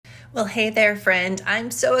Well, hey there, friend.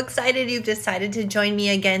 I'm so excited you've decided to join me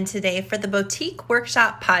again today for the Boutique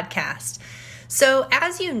Workshop podcast. So,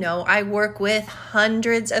 as you know, I work with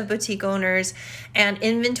hundreds of boutique owners and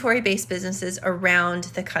inventory based businesses around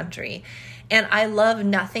the country. And I love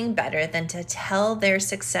nothing better than to tell their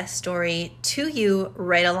success story to you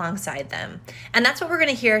right alongside them. And that's what we're going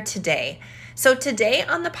to hear today. So, today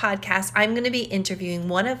on the podcast, I'm going to be interviewing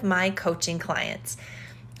one of my coaching clients.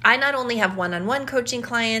 I not only have one-on-one coaching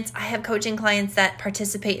clients, I have coaching clients that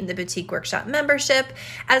participate in the Boutique Workshop membership,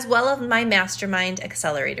 as well as my Mastermind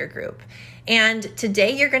Accelerator group. And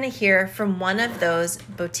today you're going to hear from one of those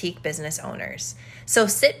boutique business owners. So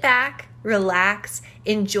sit back, relax,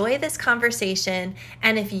 enjoy this conversation,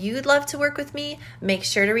 and if you'd love to work with me, make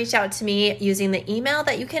sure to reach out to me using the email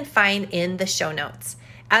that you can find in the show notes.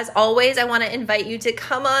 As always, I want to invite you to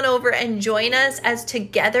come on over and join us as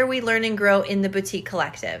together we learn and grow in the Boutique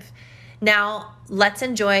Collective. Now, let's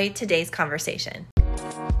enjoy today's conversation.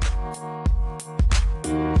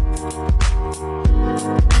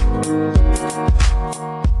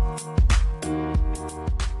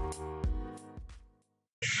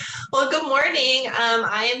 Well, good morning.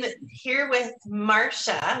 I'm here with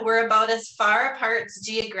Marsha. We're about as far apart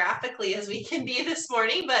geographically as we can be this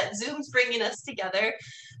morning, but Zoom's bringing us together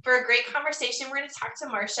for a great conversation. We're going to talk to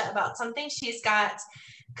Marsha about something she's got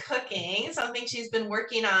cooking, something she's been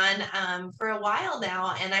working on for a while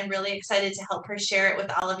now, and I'm really excited to help her share it with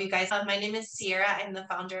all of you guys. My name is Sierra. I'm the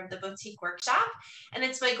founder of the Boutique Workshop, and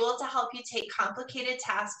it's my goal to help you take complicated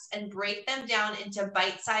tasks and break them down into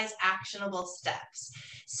bite-sized, actionable steps.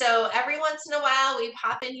 So every once in a while, we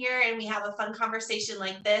pop in here and we have a fun conversation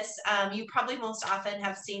like this. You probably most often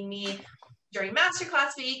have seen me during masterclass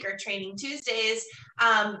week or training Tuesdays.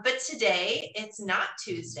 But today it's not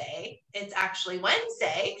Tuesday, it's actually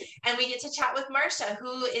Wednesday. And we get to chat with Marsha,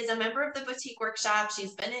 who is a member of the Boutique Workshop.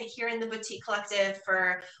 She's been here in the Boutique Collective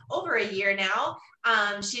for over a year now.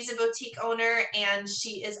 She's a boutique owner and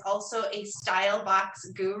she is also a style box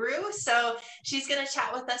guru. So she's going to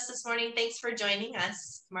chat with us this morning. Thanks for joining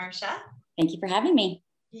us, Marsha. Thank you for having me.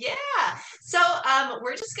 Yeah. So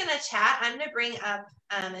we're just going to chat. I'm going to bring up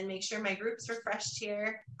and make sure my group's refreshed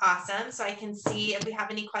here. Awesome. So I can see if we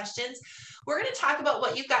have any questions. We're going to talk about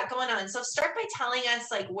what you've got going on. So start by telling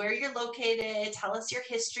us like where you're located. Tell us your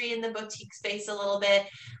history in the boutique space a little bit.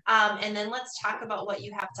 And then let's talk about what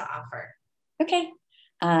you have to offer. Okay.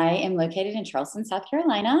 I am located in Charleston, South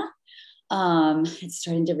Carolina. It's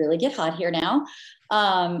starting to really get hot here now.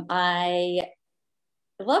 I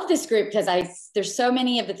love this group because there's so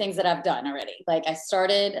many of the things that I've done already. Like I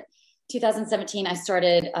started 2017, I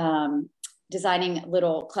started designing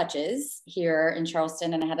little clutches here in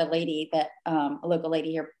Charleston, and I had a lady a local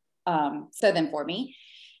lady here sew them for me.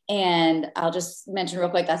 And I'll just mention real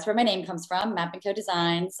quick, that's where my name comes from, Map & Co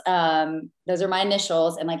Designs. Those are my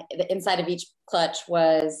initials, and like the inside of each clutch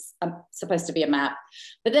was supposed to be a map,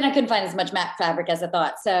 but then I couldn't find as much map fabric as I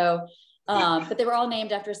thought. So but they were all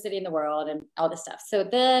named after a city in the world and all this stuff. So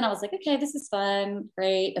then I was like, okay, this is fun,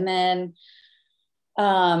 great. And then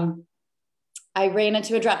I ran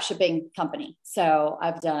into a drop shipping company. So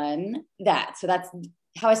I've done that. So that's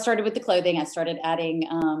how I started with the clothing. I started adding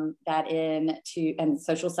that in and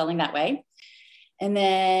social selling that way. And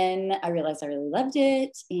then I realized I really loved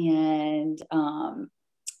it and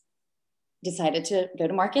decided to go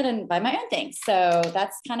to market and buy my own things. So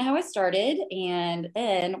that's kind of how I started. And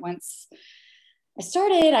then once I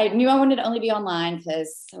started, I knew I wanted to only be online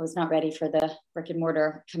because I was not ready for the brick and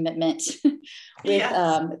mortar commitment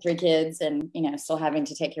with 3 kids and, still having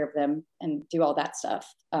to take care of them and do all that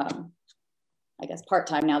stuff. I guess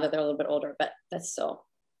part-time now that they're a little bit older, but that's still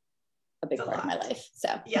a big part of my life.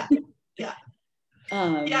 So yeah.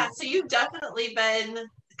 So you've definitely been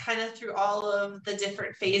kind of through all of the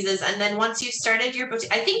different phases. And then once you started your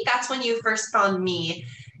boutique, I think that's when you first found me.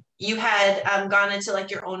 You had gone into like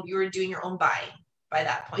you were doing your own buying by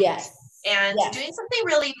that point. Yes. And doing something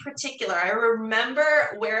really particular. I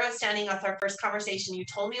remember where I was standing with our first conversation. You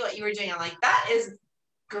told me what you were doing. I'm like, that is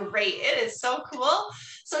great. It is so cool.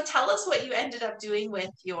 So tell us what you ended up doing with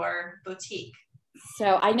your boutique.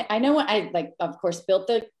 So I know what I like, of course, built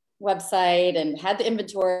the website and had the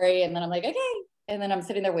inventory. And then I'm like, okay. And then I'm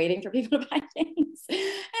sitting there waiting for people to buy things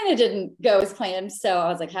and it didn't go as planned. So I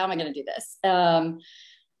was like, how am I going to do this?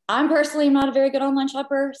 I'm personally not a very good online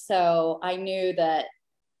shopper. So I knew that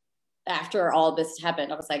after all this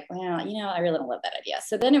happened, I was like, well, I really don't love that idea.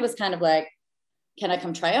 So then it was kind of like, can I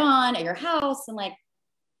come try on at your house? And like,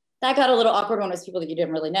 that got a little awkward when it was people that you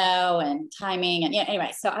didn't really know and timing. And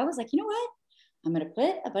anyway, so I was like, you know what? I'm going to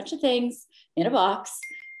put a bunch of things in a box,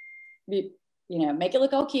 make it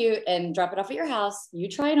look all cute and drop it off at your house. You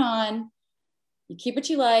try it on, you keep what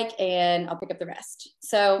you like, and I'll pick up the rest.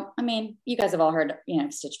 So, I mean, you guys have all heard,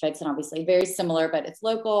 Stitch Fix, and obviously very similar, but it's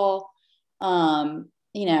local.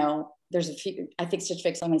 There's a few, I think Stitch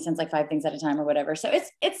Fix only sends like 5 things at a time or whatever. So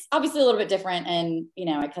it's obviously a little bit different, and,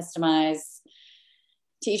 I customize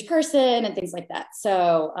to each person and things like that.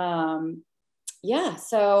 So,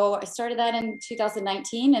 so I started that in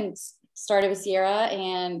 2019 and started with Sierra,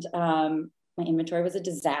 and my inventory was a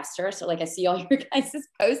disaster. So like I see all your guys'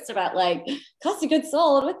 posts about like cost of goods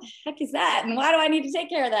sold. What the heck is that? And why do I need to take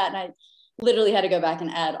care of that? And I literally had to go back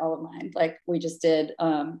and add all of mine. Like we just did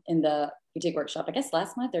in the boutique workshop, I guess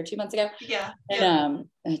last month or 2 months ago. Yeah. And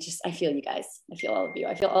I feel you guys. I feel all of you.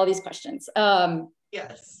 I feel all these questions.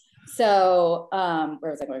 Yes. So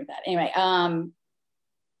where was I going with that? Anyway,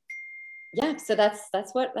 so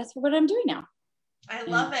that's what I'm doing now. I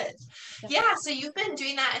love it. Yeah. So you've been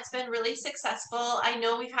doing that. It's been really successful. I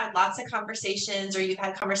know we've had lots of conversations, or you've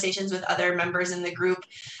had conversations with other members in the group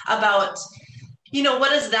about,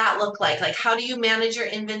 what does that look like? Like, how do you manage your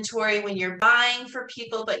inventory when you're buying for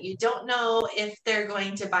people, but you don't know if they're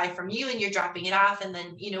going to buy from you and you're dropping it off? And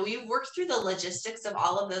then, you've worked through the logistics of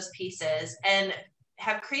all of those pieces and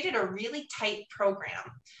have created a really tight program.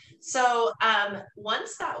 So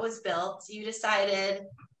once that was built, you decided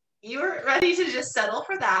you were ready to just settle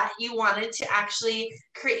for that. You wanted to actually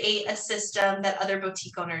create a system that other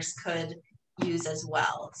boutique owners could use as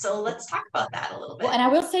well. So let's talk about that a little bit. Well, and I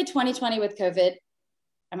will say 2020 with COVID,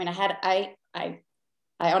 I mean, I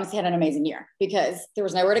honestly had an amazing year because there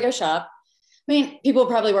was nowhere to go shop. I mean, people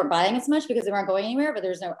probably weren't buying as much because they weren't going anywhere, but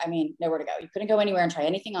there's nowhere to go. You couldn't go anywhere and try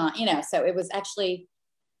anything on, so it was actually,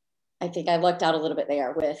 I think I lucked out a little bit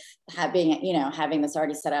there with having this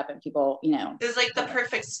already set up and people, it was like the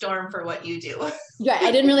perfect storm for what you do. Yeah.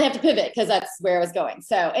 I didn't really have to pivot because that's where I was going.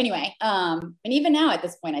 So anyway, and even now at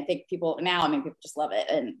this point, I think people just love it.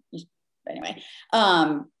 And anyway,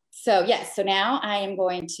 so yes, so now I am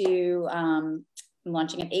going to, I'm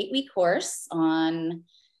launching an 8-week course on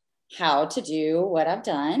how to do what I've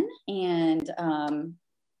done. And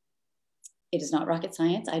it is not rocket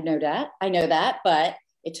science. I know that, but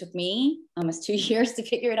it took me almost 2 years to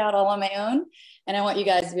figure it out all on my own. And I want you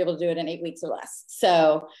guys to be able to do it in 8 weeks or less.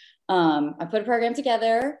 So I put a program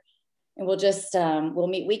together, and we'll just, we'll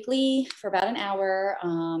meet weekly for about an hour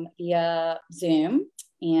via Zoom.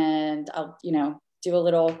 And I'll, do a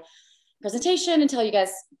little presentation and tell you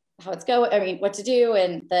guys how it's going, what to do.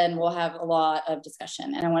 And then we'll have a lot of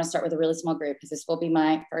discussion. And I want to start with a really small group because this will be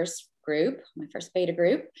my first group, my first beta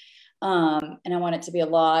group. And I want it to be a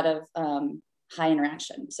lot of high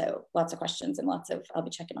interaction. So lots of questions and I'll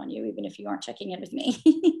be checking on you, even if you aren't checking in with me.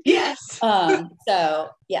 Yes. So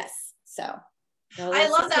yes. So I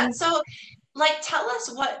love that. So tell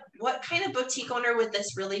us what kind of boutique owner would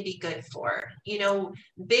this really be good for?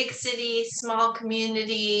 Big city, small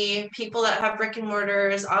community, people that have brick and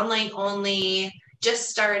mortars, online only, just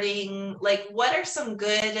starting. What are some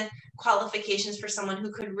good qualifications for someone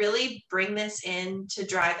who could really bring this in to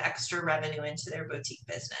drive extra revenue into their boutique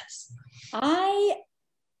business? I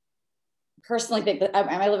personally think that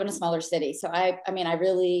I live in a smaller city. So I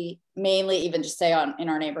really mainly even just say in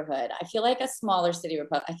our neighborhood, I feel like a smaller city would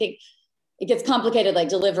I think it gets complicated, like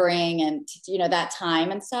delivering and, that time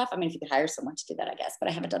and stuff. I mean, if you could hire someone to do that, I guess, but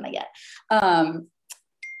I haven't done that yet.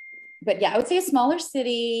 But yeah, I would say a smaller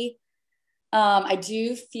city. I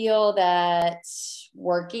do feel that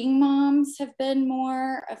working moms have been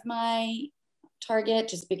more of my target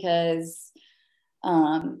just because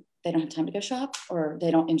they don't have time to go shop or they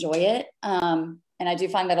don't enjoy it. And I do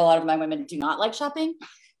find that a lot of my women do not like shopping.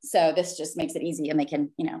 So this just makes it easy and they can,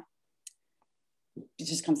 it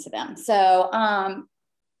just comes to them. So,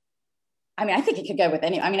 I think it could go with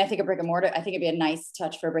I think a brick and mortar, I think it'd be a nice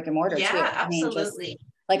touch for a brick and mortar too. Absolutely.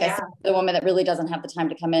 I said, the woman that really doesn't have the time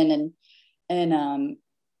to come in and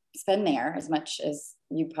spend there as much as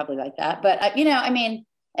you probably like that. But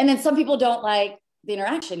and then some people don't like the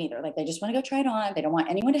interaction either. Like they just want to go try it on. They don't want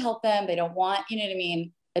anyone to help them. They don't want,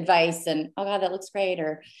 advice and, oh God, that looks great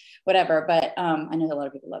or whatever. But I know a lot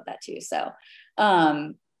of people love that too. So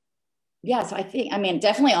so I think,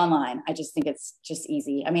 definitely online. I just think it's just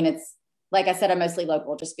easy. It's, like I said, I'm mostly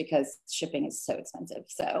local just because shipping is so expensive.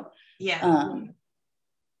 So yeah.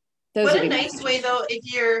 What a nice way though,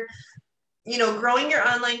 if you're, growing your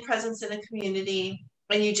online presence in a community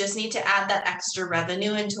and you just need to add that extra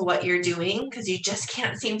revenue into what you're doing because you just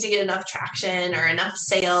can't seem to get enough traction or enough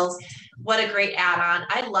sales. What a great add-on.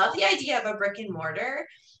 I love the idea of a brick and mortar.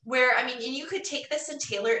 where, I mean, and you could take this and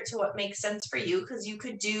tailor it to what makes sense for you, because you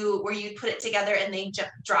could do where you put it together and they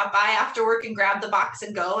drop by after work and grab the box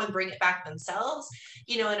and go and bring it back themselves,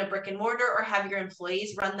 you know, in a brick and mortar, or have your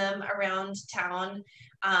employees run them around town.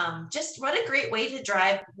 Just what a great way to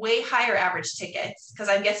drive way higher average tickets, because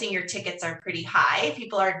I'm guessing your tickets are pretty high.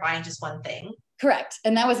 People aren't buying just one thing. Correct.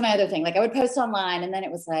 And that was my other thing. Like I would post online, and then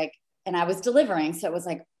it was like, and I was delivering. So it was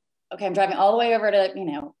like, okay, I'm driving all the way over to, you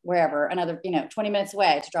know, wherever, another, you know, 20 minutes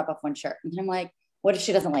away to drop off one shirt. And I'm like, what if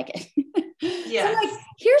she doesn't like it? Yeah. So I'm like,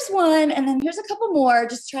 here's one, and then here's a couple more,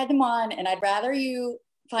 just try them on. And I'd rather you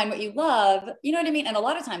find what you love. You know what I mean? And a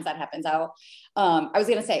lot of times that happens. I was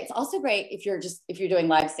going to say, it's also great if you're doing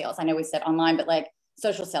live sales. I know we said online, but like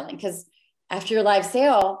social selling, because after your live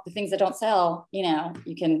sale, the things that don't sell, you know,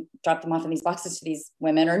 you can drop them off in these boxes to these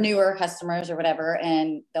women or newer customers or whatever,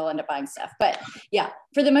 and they'll end up buying stuff. But yeah,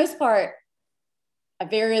 for the most part, I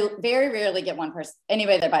very, very rarely get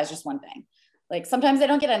anybody that buys just one thing. Like sometimes they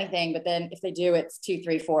don't get anything, but then if they do, it's 2,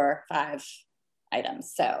 3, 4, 5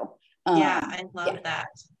 items. So yeah, I love that.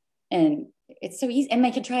 And it's so easy, and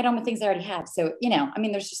they can try it on with things they already have. So, you know, I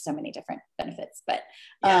mean, there's just so many different benefits, but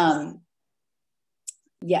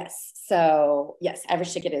yes. So yes,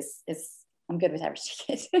 average ticket is I'm good with average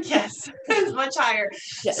ticket. Yes, it's much higher.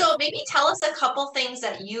 Yes. So maybe tell us a couple things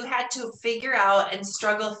that you had to figure out and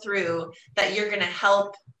struggle through that you're going to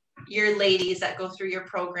help your ladies that go through your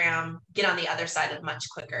program get on the other side of much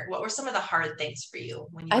quicker. What were some of the hard things for you?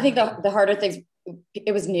 I think the harder things,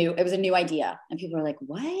 it was new. It was a new idea. And people were like,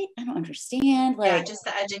 what? I don't understand. Like, yeah, just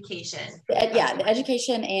the education. The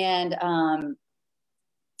education and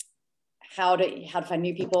how to find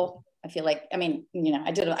new people. I feel like, I mean, you know,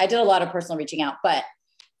 I did a lot of personal reaching out, but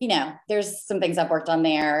you know, there's some things I've worked on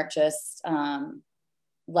there. Just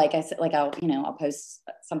like I said, like I'll post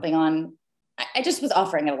something on, I just was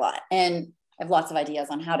offering it a lot, and I have lots of ideas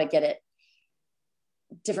on how to get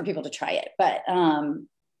different people to try it. But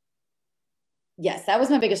yes, that was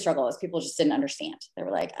my biggest struggle, is people just didn't understand. They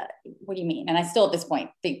were like, what do you mean? And I still, at this point,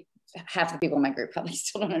 think half the people in my group probably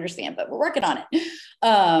still don't understand, but we're working on it.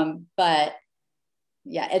 But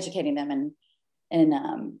yeah, educating them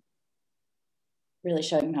and really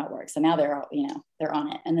showing them how it works. And now they're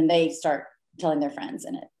on it, and then they start telling their friends,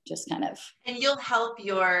 and it just kind of. And you'll help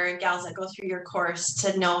your gals that go through your course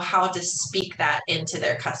to know how to speak that into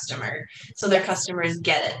their customer, so their customers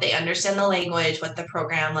get it. They understand the language, what the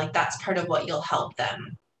program, like that's part of what you'll help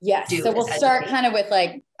them. Yes. Do, so we'll start kind of with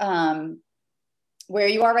like where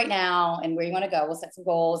you are right now and where you want to go. We'll set some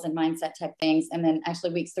goals and mindset type things. And then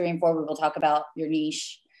actually weeks 3 and 4, we will talk about your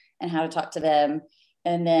niche and how to talk to them.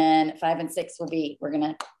 And then 5 and 6 we're going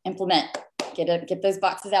to implement, get those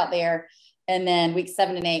boxes out there. And then week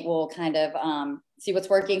 7 and 8, we'll kind of see what's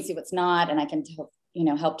working, see what's not. And I can,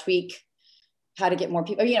 help tweak how to get more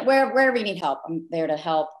people, wherever we need help, I'm there to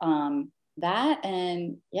help that.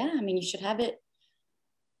 And yeah, I mean, you should have it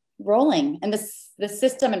rolling. And the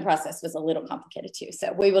system and process was a little complicated too.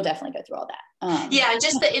 So we will definitely go through all that. Yeah,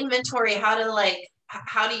 just the inventory, how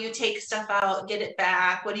do you take stuff out, get it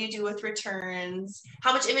back? What do you do with returns?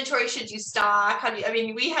 How much inventory should you stock?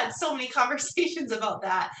 We had so many conversations about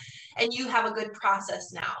that, and you have a good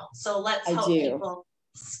process now. So let's help people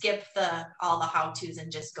skip all the how-tos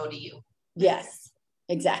and just go to you. Yes,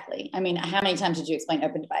 exactly. I mean, how many times did you explain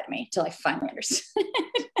open to buy to me till I finally understood?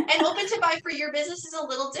 And open to buy for your business is a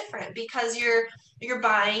little different, because you're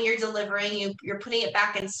buying, you're delivering, you're putting it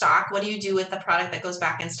back in stock. What do you do with the product that goes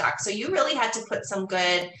back in stock? So you really had to put some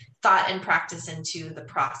good thought and practice into the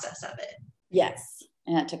process of it. Yes.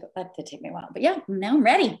 And that did take me a while, but yeah, now I'm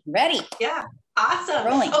ready. Yeah. Awesome.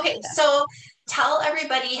 Rolling. Okay. So tell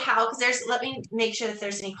everybody because let me make sure if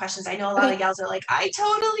there's any questions. I know a lot of gals are like, I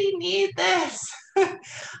totally need this.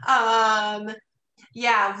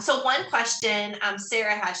 Yeah. So one question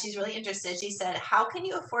Sarah had, she's really interested. She said, how can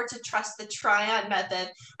you afford to trust the try-on method?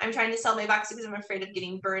 I'm trying to sell my box because I'm afraid of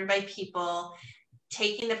getting burned by people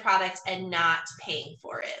taking the product and not paying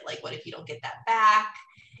for it. Like, what if you don't get that back?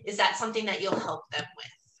 Is that something that you'll help them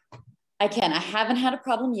with? I can. I haven't had a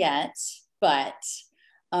problem yet, but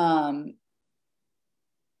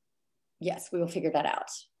yes, we will figure that out.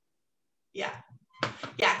 Yeah.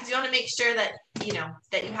 Yeah, because you want to make sure that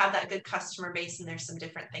that you have that good customer base, and there's some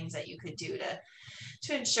different things that you could do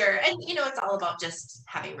to ensure. And it's all about just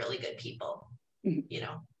having really good people,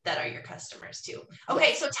 that are your customers too.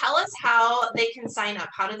 Okay, so tell us how they can sign up.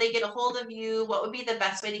 How do they get a hold of you? What would be the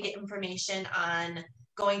best way to get information on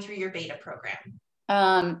going through your beta program?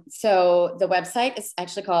 So the website is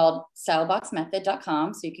actually called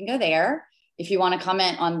styleboxmethod.com. So you can go there. If you want to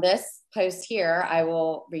comment on this post here, I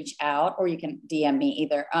will reach out, or you can DM me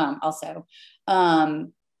either. Also,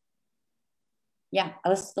 Yeah,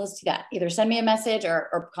 let's do that. Either send me a message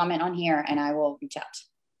or comment on here and I will reach out.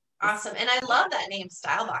 Awesome. And I love that name,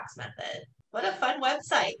 Style Box Method. What a fun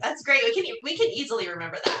website. That's great. We can easily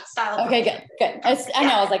remember that. Style Box. Okay, good. I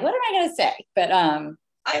know. I was like, what am I going to say? But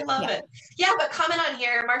I love it. Yeah, but comment on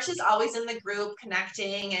here. Marsha's always in the group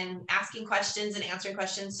connecting and asking questions and answering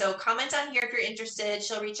questions. So comment on here if you're interested.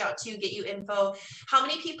 She'll reach out to you, get you info. How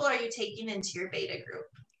many people are you taking into your beta group?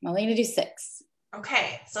 I'm only going to do 6.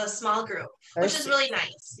 Okay, so a small group, which is really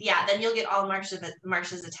nice. Yeah, then you'll get all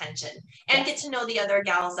Marsha's attention and get to know the other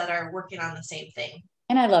gals that are working on the same thing.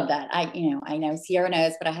 And I love that. I know Sierra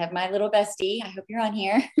knows, but I have my little bestie. I hope you're on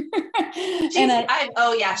here.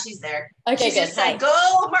 She's there. Okay, she just said, "Go,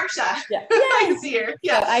 Marsha." Yeah, I see her.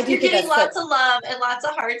 Yeah, so I do. You're getting lots of love and lots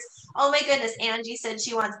of hearts. Oh my goodness, Angie said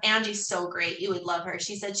she wants. Angie's so great. You would love her.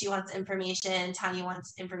 She said she wants information. Tanya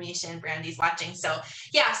wants information. Brandy's watching. So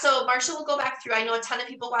yeah, so Marsha will go back through. I know a ton of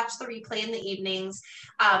people watch the replay in the evenings.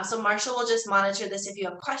 So Marsha will just monitor this if you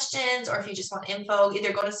have questions or if you just want info.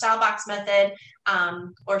 Either go to Style Box Method.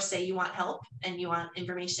 Or say you want help and you want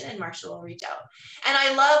information, and Marsha will reach out. And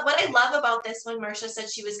I love about this when Marsha said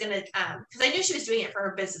she was going to, because I knew she was doing it for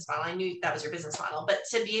her business model. I knew that was her business model, but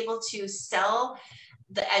to be able to sell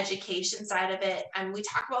the education side of it, and we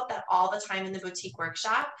talk about that all the time in the boutique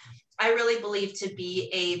workshop. I really believe to be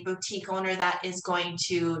a boutique owner that is going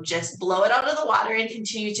to just blow it out of the water and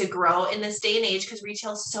continue to grow in this day and age, because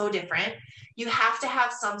retail is so different. You have to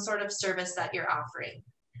have some sort of service that you're offering,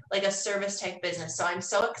 like a service type business. So I'm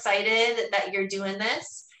so excited that you're doing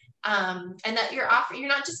this, and that you're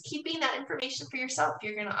not just keeping that information for yourself.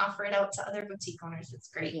 You're going to offer it out to other boutique owners. It's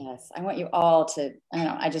great. Yes. I want you all to,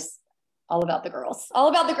 all about the girls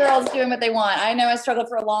doing what they want. I know I struggled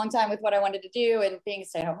for a long time with what I wanted to do and being a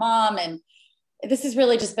stay-at-home mom. And this has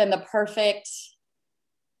really just been the perfect,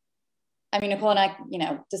 Nicole and I,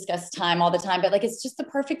 discuss time all the time, but it's just the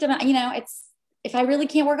perfect amount, it's, if I really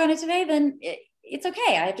can't work on it today, then it's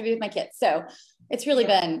okay. I have to be with my kids. So it's really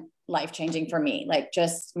been life-changing for me,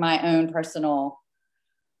 just my own personal,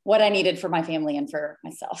 what I needed for my family and for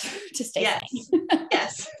myself to stay sane.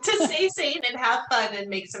 Yes. To stay sane and have fun and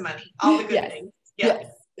make some money. All the good things. Yes.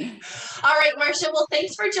 All right, Marsha. Well,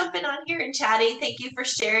 thanks for jumping on here and chatting. Thank you for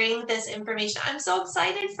sharing this information. I'm so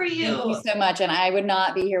excited for you. Thank you so much. And I would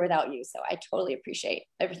not be here without you. So I totally appreciate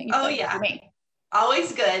everything you've done for me.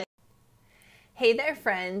 Always good. Hey there,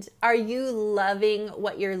 friend. Are you loving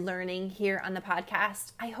what you're learning here on the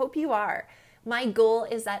podcast? I hope you are. My goal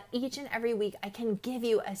is that each and every week I can give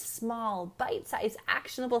you a small, bite-sized,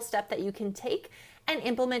 actionable step that you can take and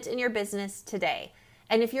implement in your business today.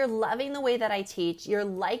 And if you're loving the way that I teach, you're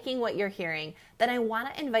liking what you're hearing, then I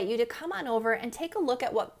want to invite you to come on over and take a look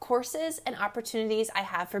at what courses and opportunities I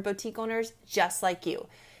have for boutique owners just like you.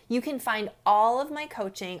 You can find all of my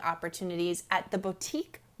coaching opportunities at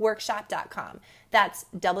theboutiqueworkshop.com. That's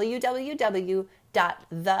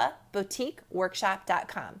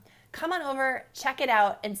www.theboutiqueworkshop.com. Come on over, check it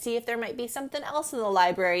out, and see if there might be something else in the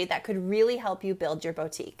library that could really help you build your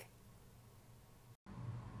boutique.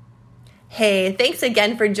 Hey, thanks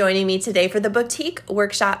again for joining me today for the Boutique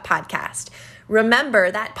Workshop Podcast. Remember,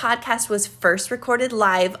 that podcast was first recorded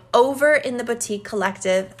live over in the Boutique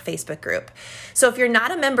Collective Facebook group. So if you're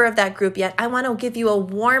not a member of that group yet, I want to give you a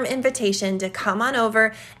warm invitation to come on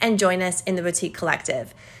over and join us in the Boutique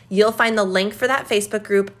Collective. You'll find the link for that Facebook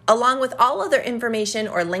group along with all other information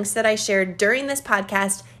or links that I shared during this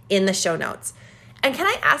podcast in the show notes. And can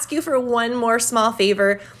I ask you for one more small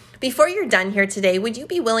favor? Before you're done here today, would you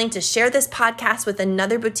be willing to share this podcast with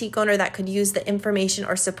another boutique owner that could use the information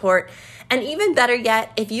or support? And even better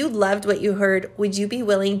yet, if you loved what you heard, would you be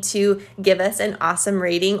willing to give us an awesome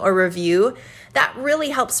rating or review? That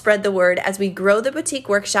really helps spread the word as we grow the Boutique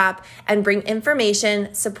Workshop and bring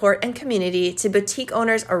information, support, and community to boutique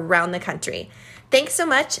owners around the country. Thanks so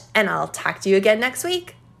much, and I'll talk to you again next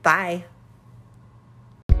week. Bye.